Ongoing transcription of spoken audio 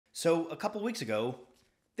So a couple weeks ago,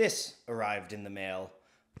 this arrived in the mail.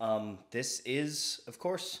 This is, of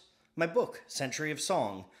course, my book, Century of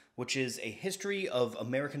Song, which is a history of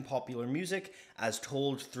American popular music as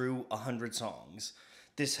told through 100 songs.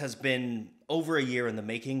 This has been over a year in the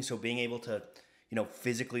making, so being able to,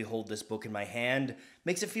 physically hold this book in my hand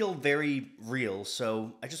makes it feel very real.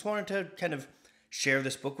 So I just wanted to kind of share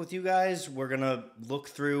this book with you guys. We're going to look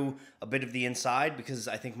through a bit of the inside because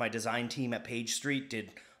I think my design team at Page Street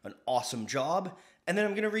did an awesome job. And then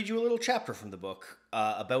I'm going to read you a little chapter from the book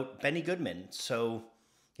about Benny Goodman. So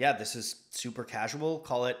yeah, this is super casual.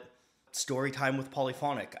 Call it story time with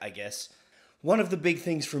Polyphonic, I guess. One of the big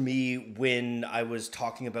things for me when I was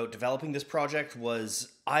talking about developing this project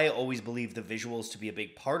was I always believed the visuals to be a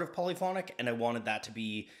big part of Polyphonic, and I wanted that to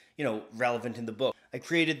be, relevant in the book. I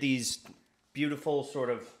created these beautiful sort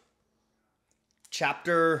of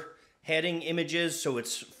chapter heading images, so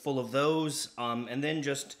it's full of those. And then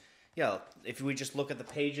if we just look at the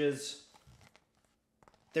pages,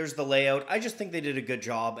 there's the layout. I just think they did a good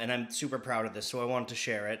job, and I'm super proud of this, so I wanted to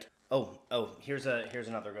share it. Here's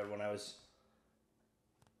another good one. I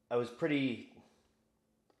was pretty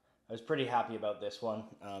happy about this one.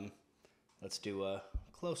 Let's do a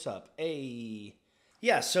close up.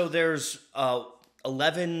 Yeah, so there's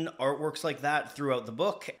 11 artworks like that throughout the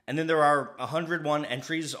book, and then there are 101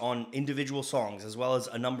 entries on individual songs, as well as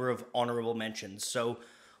a number of honorable mentions. So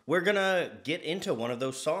we're gonna get into one of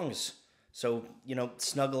those songs. So,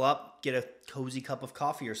 snuggle up, get a cozy cup of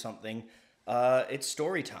coffee or something. It's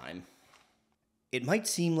story time. It might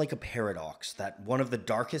seem like a paradox that one of the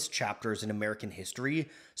darkest chapters in American history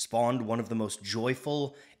spawned one of the most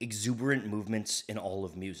joyful, exuberant movements in all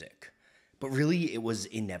of music. But really, it was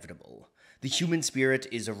inevitable. The human spirit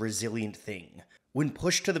is a resilient thing. When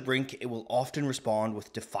pushed to the brink, it will often respond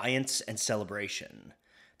with defiance and celebration.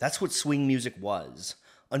 That's what swing music was.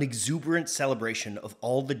 An exuberant celebration of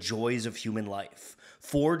all the joys of human life,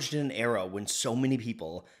 forged in an era when so many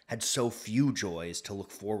people had so few joys to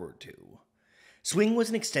look forward to. Swing was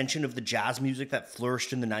an extension of the jazz music that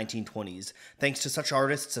flourished in the 1920s, thanks to such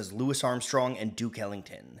artists as Louis Armstrong and Duke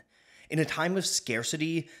Ellington. In a time of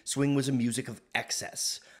scarcity, swing was a music of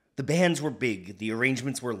excess. The bands were big, the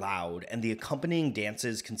arrangements were loud, and the accompanying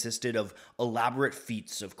dances consisted of elaborate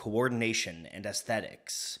feats of coordination and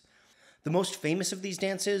aesthetics. The most famous of these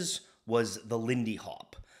dances was the Lindy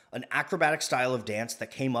Hop, an acrobatic style of dance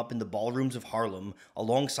that came up in the ballrooms of Harlem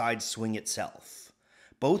alongside swing itself.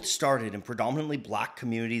 Both started in predominantly black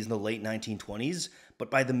communities in the late 1920s,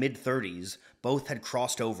 but by the mid-30s, both had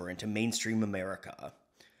crossed over into mainstream America.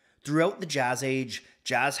 Throughout the Jazz Age,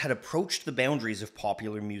 jazz had approached the boundaries of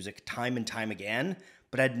popular music time and time again,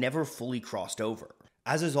 but had never fully crossed over.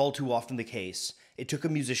 As is all too often the case, it took a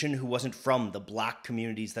musician who wasn't from the black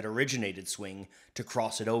communities that originated swing to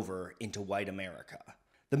cross it over into white America.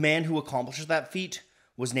 The man who accomplished that feat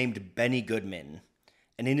was named Benny Goodman,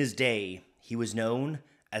 and in his day, he was known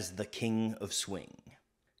as the King of Swing.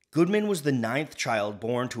 Goodman was the 9th child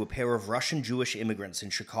born to a pair of Russian Jewish immigrants in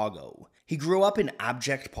Chicago. He grew up in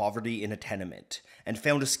abject poverty in a tenement, and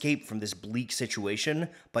found escape from this bleak situation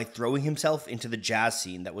by throwing himself into the jazz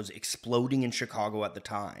scene that was exploding in Chicago at the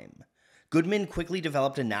time. Goodman quickly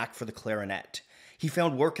developed a knack for the clarinet. He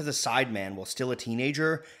found work as a sideman while still a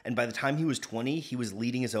teenager, and by the time he was 20, he was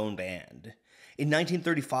leading his own band. In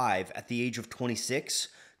 1935, at the age of 26,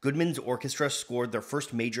 Goodman's orchestra scored their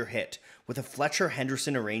first major hit with a Fletcher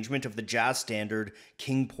Henderson arrangement of the jazz standard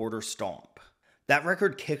King Porter Stomp. That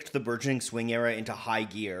record kicked the burgeoning swing era into high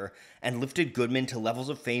gear and lifted Goodman to levels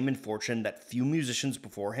of fame and fortune that few musicians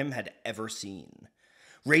before him had ever seen.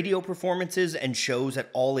 Radio performances and shows at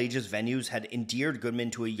all ages venues had endeared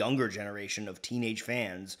Goodman to a younger generation of teenage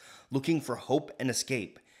fans looking for hope and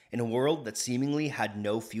escape in a world that seemingly had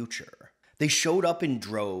no future. They showed up in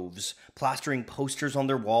droves, plastering posters on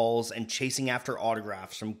their walls and chasing after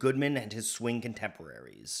autographs from Goodman and his swing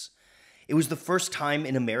contemporaries. It was the first time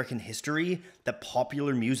in American history that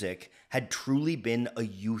popular music had truly been a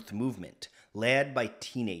youth movement, led by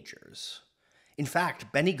teenagers. In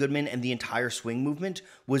fact, Benny Goodman and the entire swing movement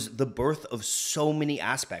was the birth of so many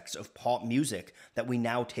aspects of pop music that we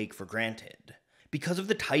now take for granted. Because of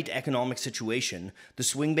the tight economic situation, the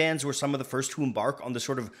swing bands were some of the first to embark on the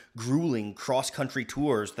sort of grueling cross-country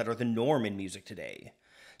tours that are the norm in music today.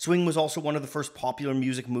 Swing was also one of the first popular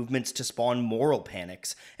music movements to spawn moral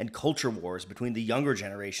panics and culture wars between the younger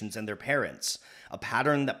generations and their parents, a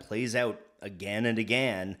pattern that plays out again and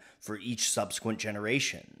again for each subsequent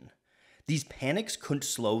generation. These panics couldn't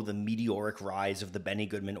slow the meteoric rise of the Benny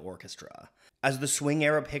Goodman Orchestra. As the swing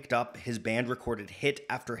era picked up, his band recorded hit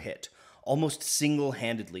after hit, almost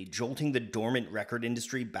single-handedly jolting the dormant record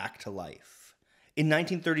industry back to life. In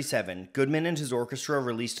 1937, Goodman and his orchestra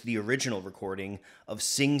released the original recording of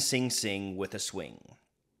Sing Sing Sing with a Swing.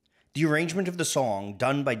 The arrangement of the song,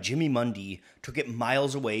 done by Jimmy Mundy, took it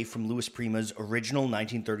miles away from Louis Prima's original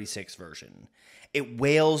 1936 version. It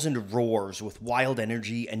wails and roars with wild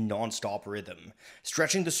energy and non-stop rhythm,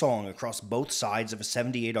 stretching the song across both sides of a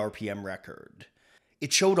 78 RPM record.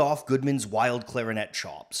 It showed off Goodman's wild clarinet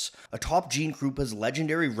chops, atop Gene Krupa's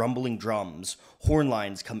legendary rumbling drums. Horn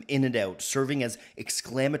lines come in and out, serving as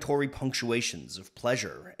exclamatory punctuations of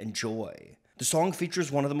pleasure and joy. The song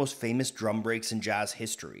features one of the most famous drum breaks in jazz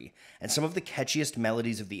history, and some of the catchiest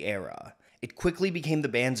melodies of the era. It quickly became the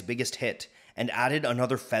band's biggest hit, and added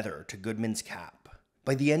another feather to Goodman's cap.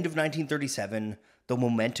 By the end of 1937, the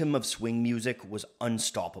momentum of swing music was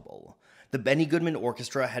unstoppable. The Benny Goodman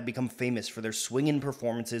Orchestra had become famous for their swingin'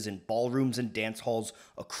 performances in ballrooms and dance halls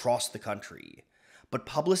across the country. But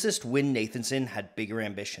publicist Win Nathanson had bigger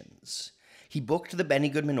ambitions. He booked the Benny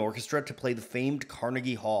Goodman Orchestra to play the famed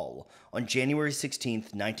Carnegie Hall on January 16,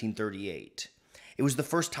 1938. It was the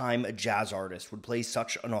first time a jazz artist would play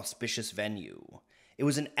such an auspicious venue. It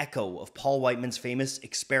was an echo of Paul Whiteman's famous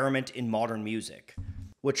Experiment in Modern Music,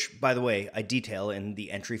 which, by the way, I detail in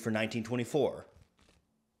the entry for 1924.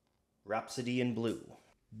 Rhapsody in Blue.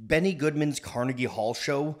 Benny Goodman's Carnegie Hall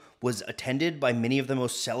show was attended by many of the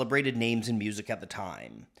most celebrated names in music at the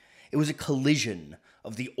time. It was a collision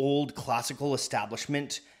of the old classical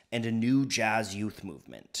establishment and a new jazz youth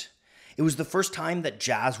movement. It was the first time that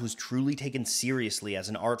jazz was truly taken seriously as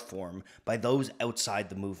an art form by those outside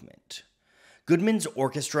the movement. Goodman's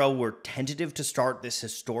orchestra were tentative to start this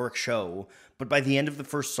historic show, but by the end of the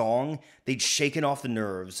first song, they'd shaken off the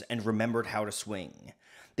nerves and remembered how to swing.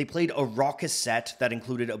 They played a raucous set that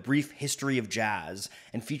included a brief history of jazz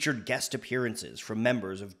and featured guest appearances from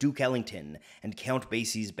members of Duke Ellington and Count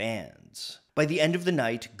Basie's bands. By the end of the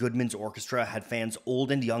night, Goodman's orchestra had fans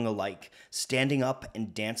old and young alike standing up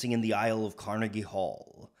and dancing in the aisle of Carnegie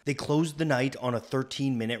Hall. They closed the night on a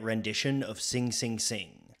 13-minute rendition of Sing Sing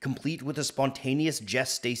Sing, complete with a spontaneous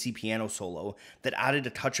Jess Stacy piano solo that added a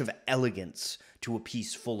touch of elegance to a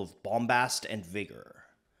piece full of bombast and vigor.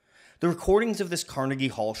 The recordings of this Carnegie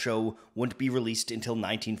Hall show wouldn't be released until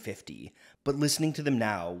 1950, but listening to them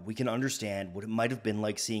now, we can understand what it might have been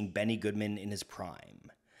like seeing Benny Goodman in his prime.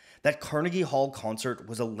 That Carnegie Hall concert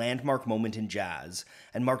was a landmark moment in jazz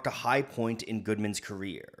and marked a high point in Goodman's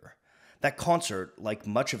career. That concert, like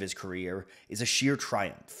much of his career, is a sheer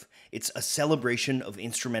triumph. It's a celebration of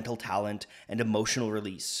instrumental talent and emotional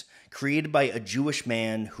release, created by a Jewish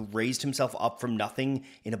man who raised himself up from nothing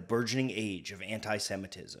in a burgeoning age of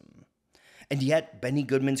anti-Semitism. And yet, Benny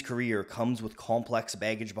Goodman's career comes with complex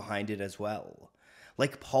baggage behind it as well.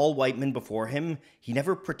 Like Paul Whiteman before him, he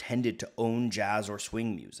never pretended to own jazz or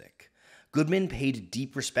swing music. Goodman paid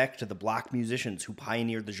deep respect to the black musicians who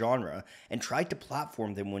pioneered the genre and tried to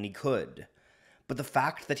platform them when he could. But the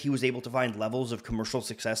fact that he was able to find levels of commercial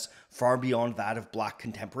success far beyond that of black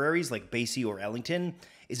contemporaries like Basie or Ellington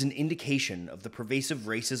is an indication of the pervasive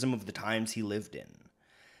racism of the times he lived in.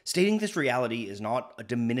 Stating this reality is not a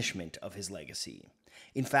diminishment of his legacy.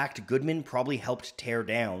 In fact, Goodman probably helped tear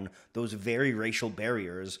down those very racial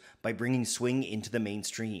barriers by bringing swing into the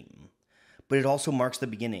mainstream. But it also marks the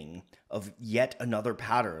beginning of yet another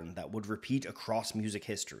pattern that would repeat across music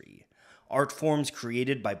history. Art forms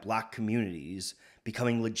created by black communities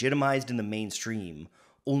becoming legitimized in the mainstream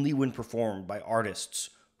only when performed by artists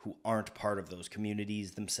who aren't part of those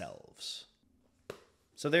communities themselves.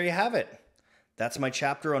 So there you have it. That's my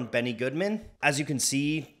chapter on Benny Goodman. As you can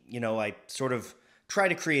see, I sort of try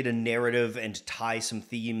to create a narrative and tie some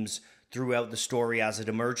themes throughout the story as it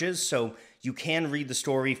emerges. So you can read the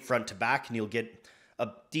story front to back and you'll get a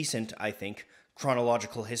decent, I think,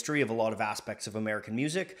 chronological history of a lot of aspects of American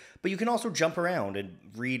music, but you can also jump around and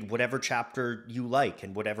read whatever chapter you like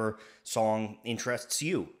and whatever song interests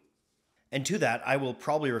you. And to that, I will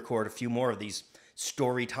probably record a few more of these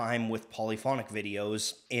story time with Polyphonic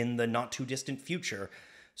videos in the not too distant future,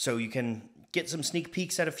 so you can get some sneak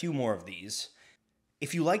peeks at a few more of these.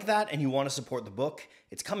 If you like that and you want to support the book,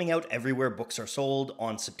 it's coming out everywhere books are sold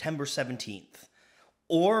on September 17th.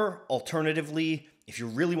 Or, alternatively, if you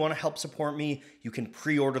really want to help support me, you can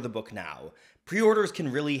pre-order the book now. Pre-orders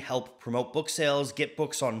can really help promote book sales, get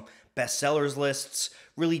books on bestsellers lists,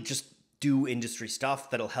 really just do industry stuff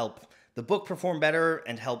that'll help the book perform better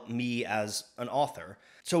and help me as an author.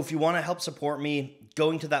 So if you want to help support me,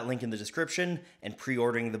 going to that link in the description and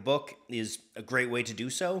pre-ordering the book is a great way to do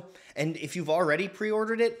so. And if you've already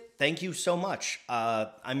pre-ordered it, thank you so much.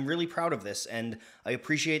 I'm really proud of this, and I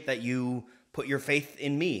appreciate that you put your faith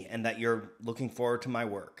in me and that you're looking forward to my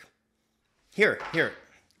work. Here,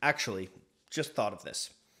 actually, just thought of this.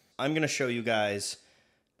 I'm going to show you guys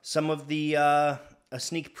some of the, a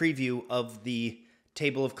sneak preview of the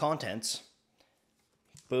table of contents.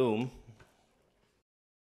 Boom.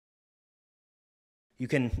 You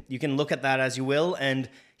can look at that as you will, and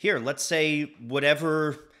here, let's say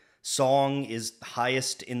whatever song is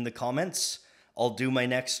highest in the comments, I'll do my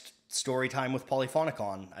next story time with Polyphonic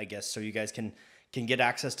on, I guess, so you guys can get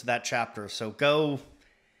access to that chapter. So go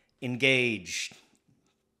engage.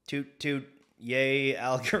 Toot toot, yay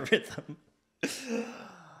algorithm.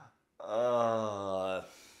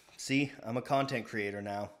 See, I'm a content creator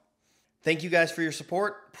now. Thank you guys for your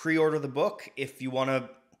support. Pre-order the book if you want to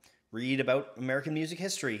read about American music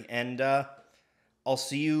history, and I'll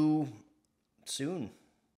see you soon.